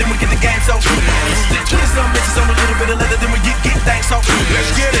of cheddar, then we get the game so. 20-some bitches on a little bit of leather, then we get things so.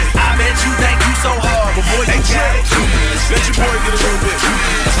 Let's get it. I bet you think you so hard, but boy, you got it. Let your boy get a little bit.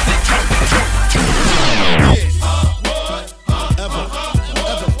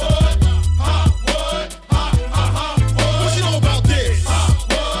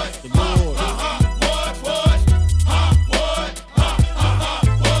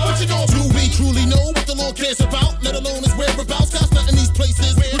 About, let alone his whereabouts. That's not in these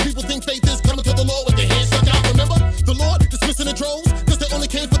places where people think faith is coming to the Lord with their hands stuck out. Remember, the Lord dismissing the droves, cause they only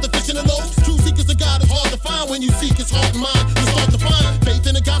came for the fish and the loaves. True seekers of God is hard to find. When you seek his heart and mind, you start to find faith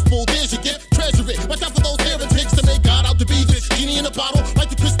in the gospel. There's your gift, treasure it. Watch out for those heretics to make God out to be this genie in a bottle, like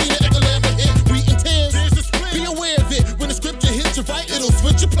the Christina Aguilera hit. We intend, be aware of it. When the scripture hits you right, it'll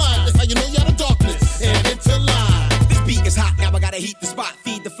switch your plies. That's how you know you're out of darkness and into light. This beat is hot, now I gotta heat the spot,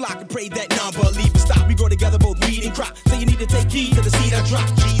 feed the flock, and pray that non-believers stop. We grow together both weed and crop, so you need to take heed to the seed I drop.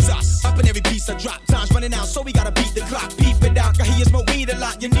 Jesus, up in every piece I drop, time's running out, so we gotta beat the clock. Peep it out, cause he is more weed a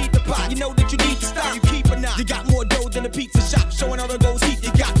lot. You need the pot, you know that you need to stop. You keep or not, you got more dough than a pizza shop, showing all the goals heat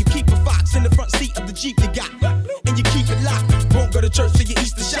you got. You keep a fox in the front seat of the Jeep you got.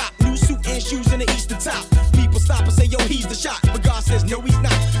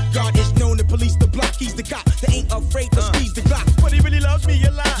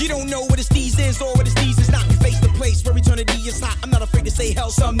 say hell,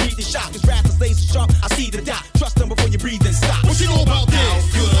 some need to shock. His wrath is laser sharp, I see the dot. Trust him before you breathe and stop. What you know about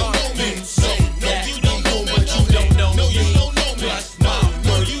this? You don't know me. So, no, you don't know me. You don't know me. No, you don't know me.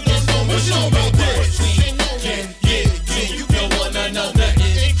 No, you don't know me. What you know about this? Yeah, you can one another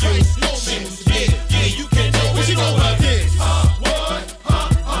in Christ. Yeah, you can know. What you know about this?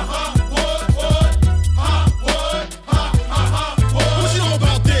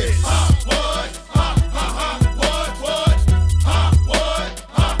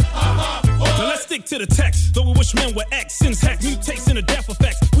 To the text, though we wish men were X, since hex mutates into death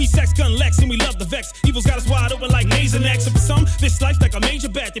effects. We sex gun Lex and we love the vex. Evil's got us wide open like Nasonex. And for some, this life's like a major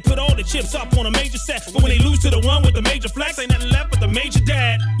bet. They put all the chips up on a major set, but when they lose to the one with the major flex, ain't nothing left but the major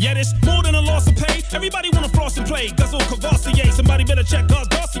dad. Yet it's more than a loss of pay. Everybody wanna floss and play. Guzzle Cavassier, somebody better check God's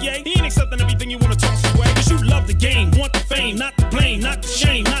dossier. He ain't accepting everything you wanna toss away. Cause you love the game, want the fame, not the blame, not the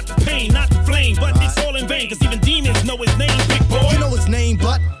shame, not the pain, not the flame. But it's all in vain, cause even demons know his name, big boy. You know his name,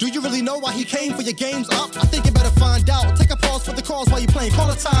 but do you really know why he came for your games up? I think you better find out. Take a pause for the calls while you playing. Call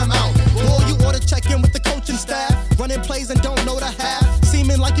a timeout. Boy, you ought to check in with the coaching staff. Running plays and don't know the half.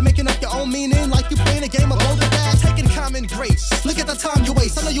 Seeming like you're making up your own meaning, like you playing a game of older dad. Taking common grace. Look at the time you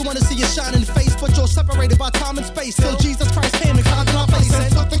waste. I know you want to see your shining face, but you're separated by time and space. Till Jesus Christ came and climbed in our place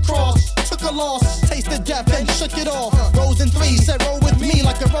and took the cross, took a loss, tasted death and shook it off. Rose in three, said roll with me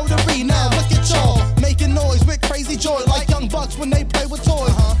like a rotary. Now look at y'all making noise with crazy joy, like young bucks when they play with toys.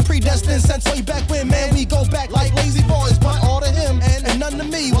 Predestined since way back when, man, we go back like lazy boys. But all to him and none to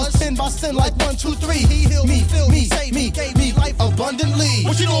me was pinned by sin like 1, 2, 3. He healed me, filled me, saved me, gave me life abundantly.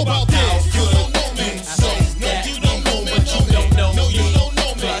 What you know about this? You don't know me. So, no, you don't know me. You don't know me. No, you don't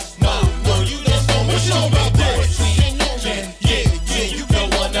know me. No, you don't know me. What you know about this? Yeah, you can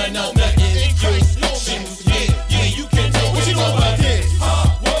one another in Christ. Yeah, you can know. What you know about this?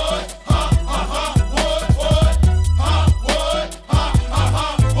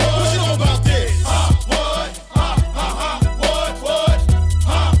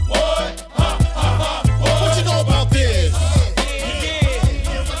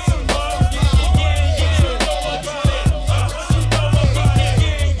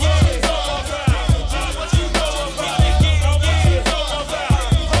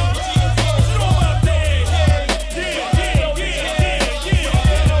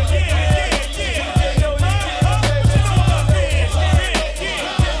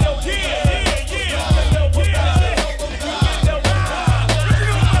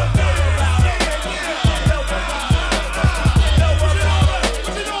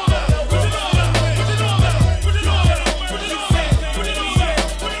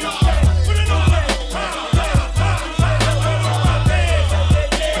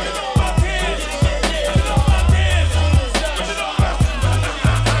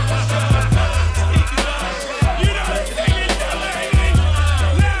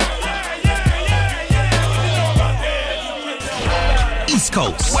 East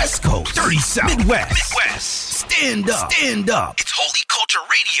Coast, West Coast, Dirty South, Midwest. Stand up. It's Holy Culture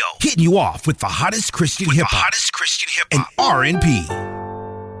Radio, hitting you off with the hottest Christian hip hop and R&B.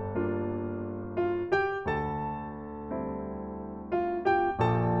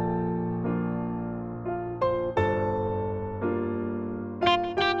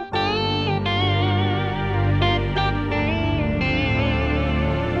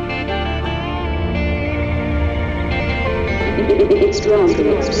 It's strong music.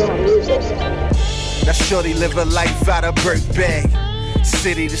 Now shorty live her life out of Burke bag.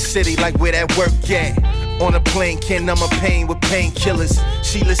 City to city like where that work at. On a plane can't numb her pain with painkillers.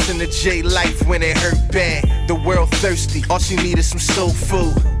 She listen to J Life when it hurt bad. The world thirsty, all she need is some soul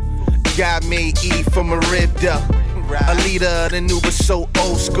food. God made Eve from a rib duck. A leader of the new but so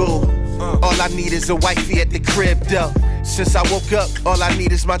old school. All I need is a wifey at the crib though. Since I woke up, all I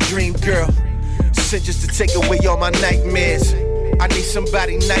need is my dream girl. Sent just to take away all my nightmares. I need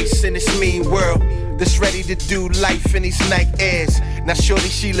somebody nice in this mean world that's ready to do life in these night airs. Now shorty,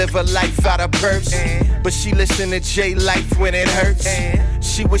 she live her life out of purse, but she listen to J Life when it hurts.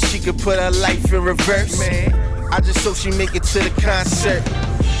 She wish she could put her life in reverse. I just hope she make it to the concert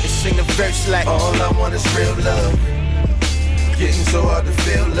and sing a verse like, all I want is real love. Getting so hard to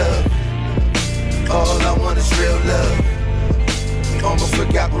feel love. All I want is real love. Almost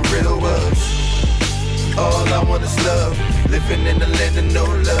forgot what real was. All I want is love. Living in the land of no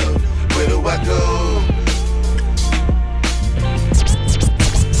love. Where do I go?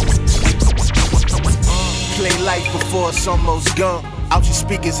 Play life before it's almost gone. Out your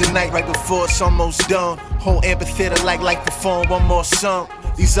speakers at night right before it's almost done. Whole amphitheater like perform one more song.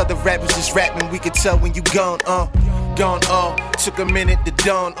 These other rappers just rapping, we can tell when you gone on. Took a minute to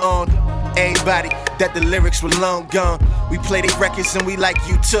dawn on everybody that the lyrics were long gone. We play they records and we like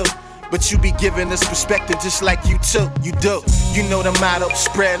you too. But you be giving us perspective just like you too, you do. You know the motto,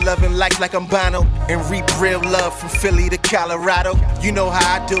 spread love and life like I'm Bono, and reap real love from Philly to Colorado. You know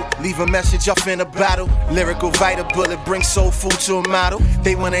how I do, leave a message off in a bottle. Lyrical Vita bullet, bring soul food to a model.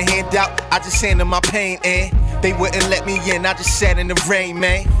 They want a handout, I just hand them my pain, and they wouldn't let me in, I just sat in the rain,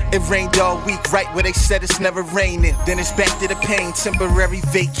 man. It rained all week, right where they said it's never raining. Then it's back to the pain, temporary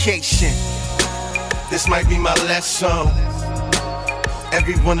vacation. This might be my last song.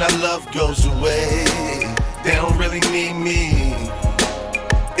 Everyone I love goes away. They don't really need me.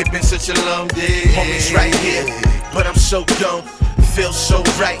 It's been such a long day. Homies right here, but I'm so gone. Feel so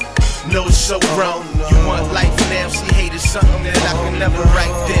right, know it's so wrong. You want life now, see hate is something that I can never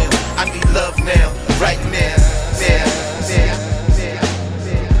write down. I need love now, right now,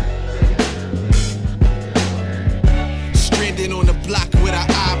 Stranded on the block with an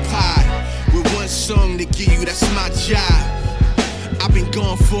iPod, with one song to give you, that's my job. I've been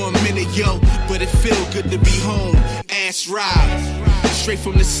gone for a minute, yo, but it feel good to be home. Ass Rob, straight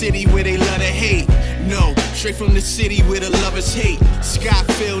from the city where they love to hate. No, straight from the city where the lovers hate. Sky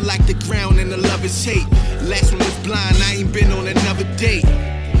feel like the ground and the lovers hate. Last one was blind, I ain't been on another date.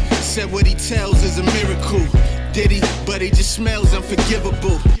 Said what he tells is a miracle. Did he? But he just smells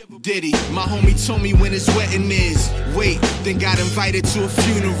unforgivable. Did he? My homie told me when his wedding is. Wait, then got invited to a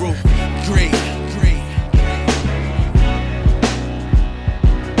funeral. Great.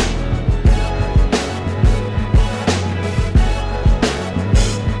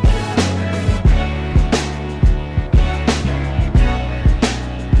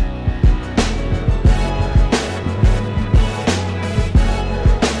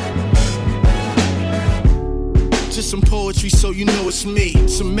 Some poetry so you know it's me.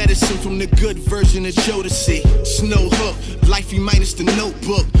 Some medicine from the good version of Jodeci. Snow Hook, life minus the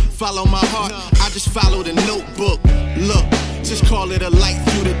notebook. Follow my heart, I just follow the notebook. Look, just call it a light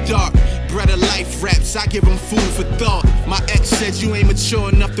through the dark. Bread of life raps, I give them food for thought. My ex said you ain't mature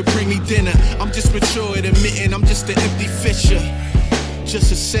enough to bring me dinner. I'm just mature at admitting I'm just an empty fisher.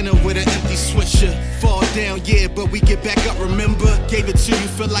 Just a sinner with an empty switcher. Fall down, yeah, but we get back up, remember? Gave it to you,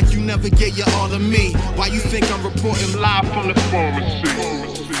 feel like you never get your all of me. Why you think I'm reporting live from the pharmacy?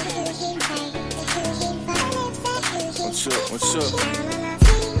 What's up, what's up?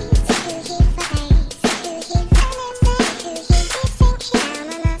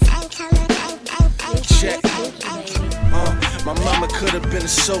 Check. My mama could have been a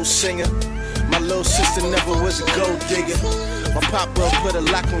soul singer. My little sister never was a gold digger. My papa put a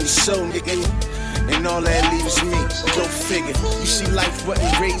lock on your soul, nigga. And all that leaves me, go figure. You see, life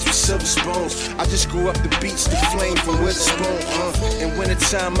wasn't raised with silver spoons. I just grew up the beats, the flame from where the spoon. In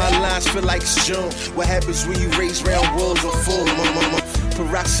wintertime, my lines feel like it's June. What happens when you raise round wolves or full?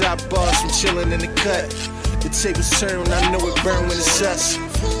 Peroxide bars from chillin' in the cut. The tables turn, I know it burn when it's us.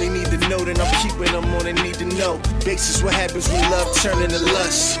 They need to know that I'm keeping them on, they need to know. Basis what happens when love turn into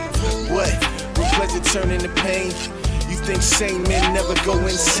lust. What? When pleasure turn into pain. You think sane men never go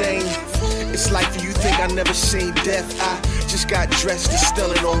insane. It's like you think I never seen death. I just got dressed and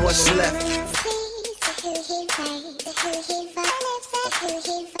stunning on what's left.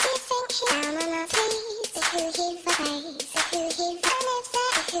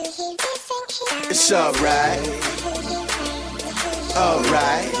 It's alright.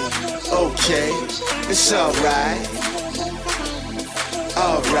 Alright. Okay. It's alright.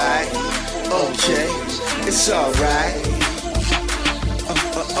 Alright. Okay. It's alright.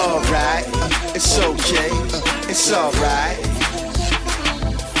 Alright. It's okay. It's alright.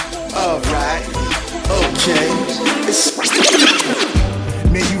 Alright. Okay. It's.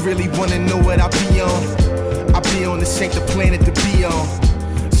 Man, you really wanna know what I be on? I be on this ain't the planet to be on.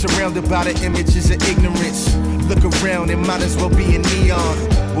 Surrounded by the images of ignorance. Look around, it might as well be a neon.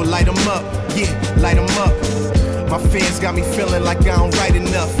 We'll light 'em up, yeah, light 'em up. My fans got me feeling like I don't write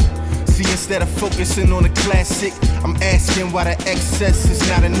enough. See, instead of focusing on the classic, I'm asking why the excess is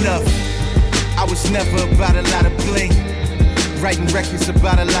not enough. I was never about a lot of bling. Writing records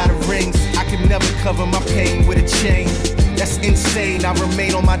about a lot of rings. I could never cover my pain with a chain. That's insane, I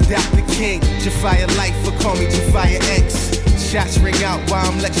remain on my Dr. King. Jafia Life, or call me Jafia X. Shots ring out while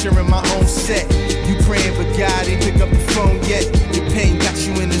I'm lecturing my own set. You praying but God ain't pick up the phone yet. Your pain got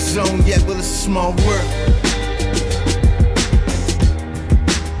you in the zone yet, well it's a small world.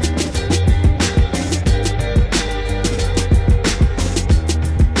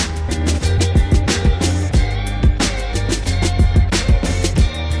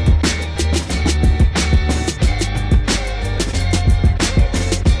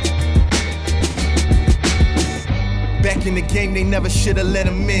 back in the game, they never should've let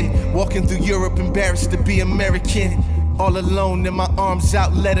him in. Walking through Europe, embarrassed to be American. All alone in my arms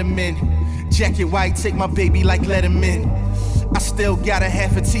out, let him in. Jacket white, take my baby like let him in. I still got a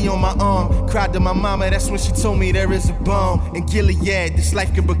half a T on my arm. Cried to my mama, that's when she told me there is a bomb. In Gilead, this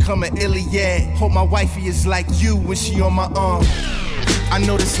life could become an Iliad. Hope my wifey is like you when she on my arm. I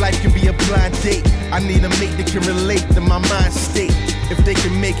know this life can be a blind date. I need a mate that can relate to my mind state. If they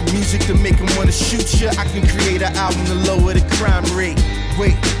can make music to make them wanna shoot ya, I can create an album to lower the crime rate.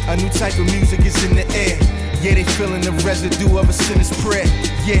 Wait, a new type of music is in the air. Yeah, they feeling the residue of a sinner's prayer.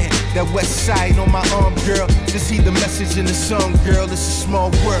 Yeah, that west side on my arm, girl. Just heed the message in the song, girl. It's a small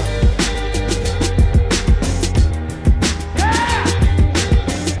world.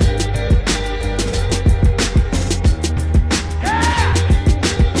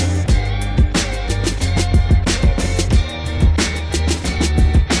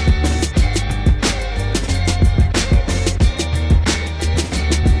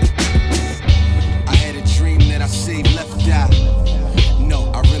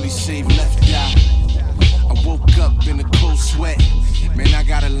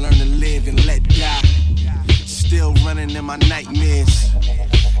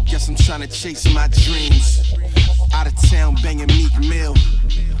 Chase my dreams. Out of town banging Meek Mill.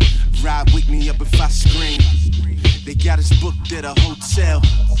 Ride, wake me up if I scream. They got us booked at a hotel.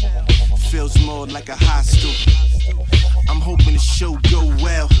 Feels more like a hostel. I'm hoping the show go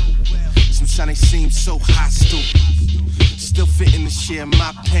well. Sometimes they seem so hostile. Still fitting to share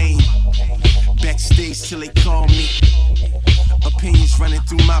my pain. Backstage till they call me. Opinions running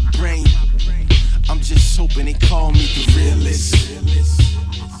through my brain. I'm just hoping they call me the realest.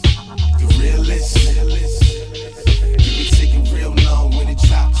 The realest. You be taking real long when it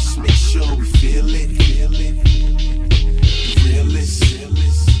drops. Just make sure we feel it. The realest.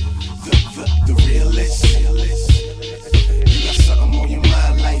 The realest. You got something on your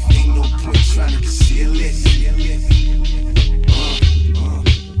mind, life ain't no point trying to conceal it.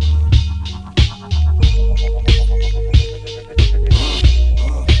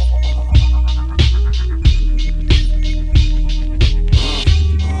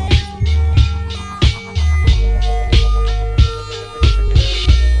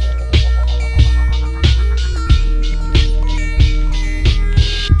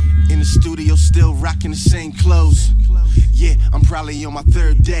 Rocking the same clothes. Yeah, I'm probably on my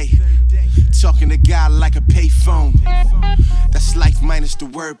third day. Talking to God like a payphone. That's life minus the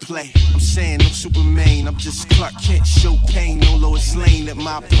wordplay. I'm saying no Superman, I'm just Clark Kent. Show pain, no Lois Lane at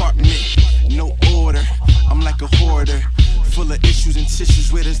my apartment. No order, I'm like a hoarder. Full of issues and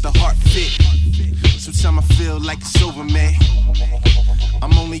tissues, where does the heart fit? Sometimes I feel like it's over, man.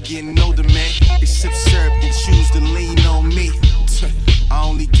 I'm only getting older, man. They sip syrup and choose to lean on me. I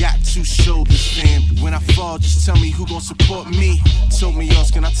only got two shoulders, fam. When I fall, just tell me who gon' support me. Told me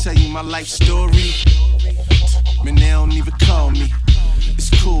yours, can I tell you my life story? Man, they don't even call me. It's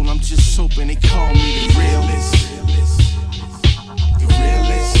cool, I'm just hoping they call me the realest. The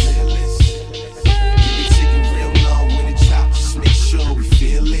realest. You be taking real long when it drops. Just make sure we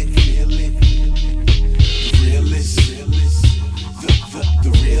feel it. The realest. The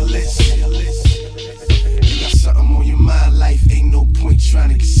realest. You got something on your mind, life ain't no point trying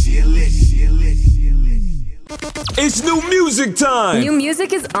to conceal it. It's new music time. New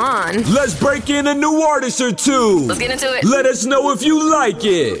music is on. Let's break in a new artist or two. Let's get into it. Let us know if you like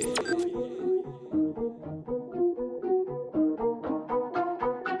it.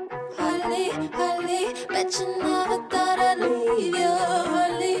 Holly, bet you never thought I'd leave you.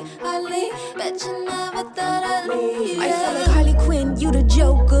 Holly, bet you never thought I'd leave you. I feel like Harley Quinn, you the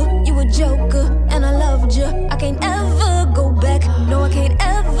Joker. You a joker, and I loved you. I can't ever go back. No, I can't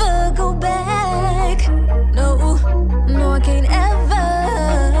ever go back. No, I can't ever.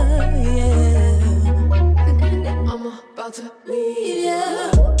 Yeah. I'm about to leave you.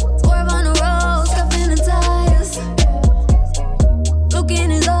 Swerve on the road, scuffing the tires. Look in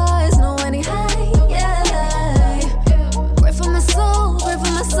his eyes, know when he high. Yeah. Pray for my soul,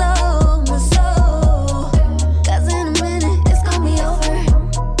 my soul. 'Cause in a minute it's gonna be over.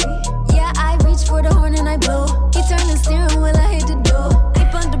 Yeah, I reach for the horn and I blow. He turned the steering wheel, I hit the door. He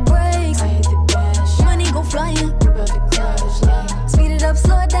pumped the brakes, I hit the dash. Money go flying. Speed it up,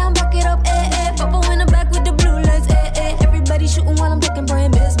 slow it down, back it up, Papa in the back with the blue lights, Everybody shooting while I'm taking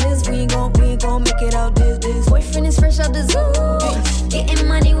brand business. We ain't gon' make it out this. Boyfriend is fresh out the zoo. Getting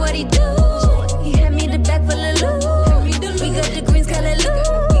money, what he do? He had me the back full of loot. We got the greens,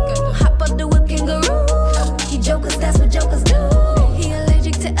 hallelujah. Hop up the whip, kangaroo. He jokers, that's what jokers do. He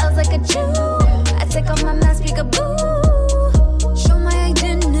allergic to L's like a Jew. I take off my mask, peekaboo. Show my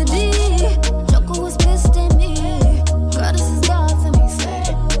identity. Joker was pissed at me.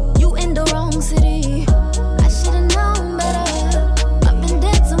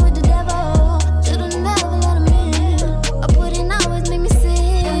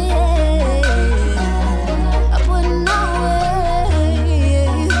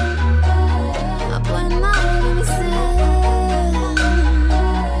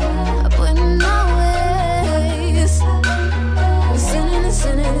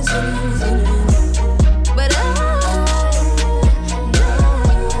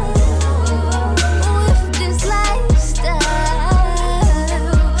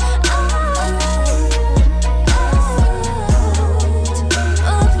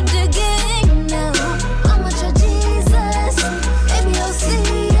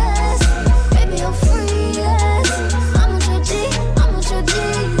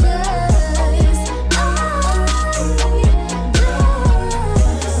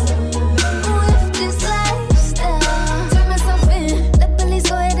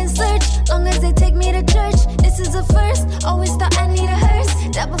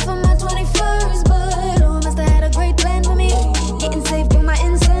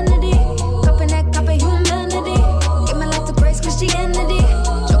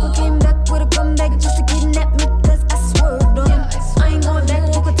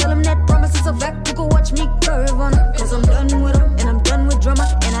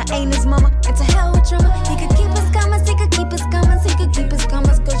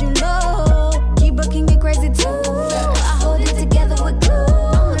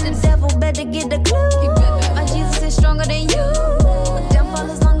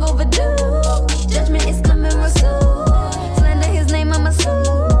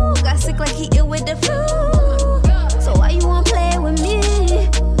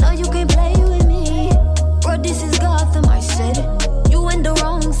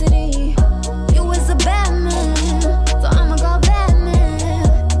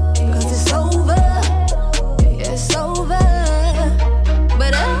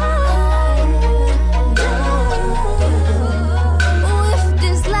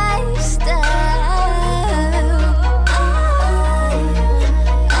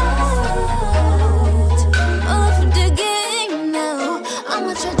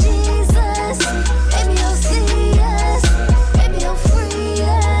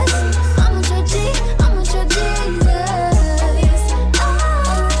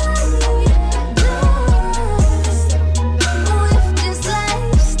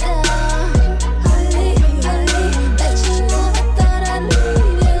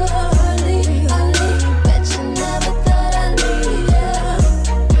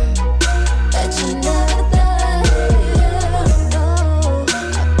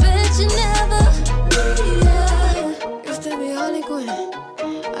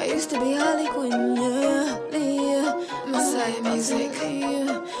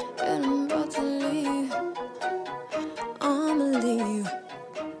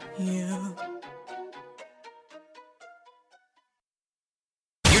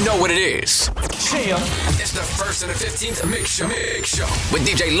 You know what it is. Yeah. It's the 1st and the 15th Mix Show with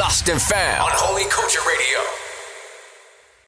DJ Lost and Found on Holy Culture Radio.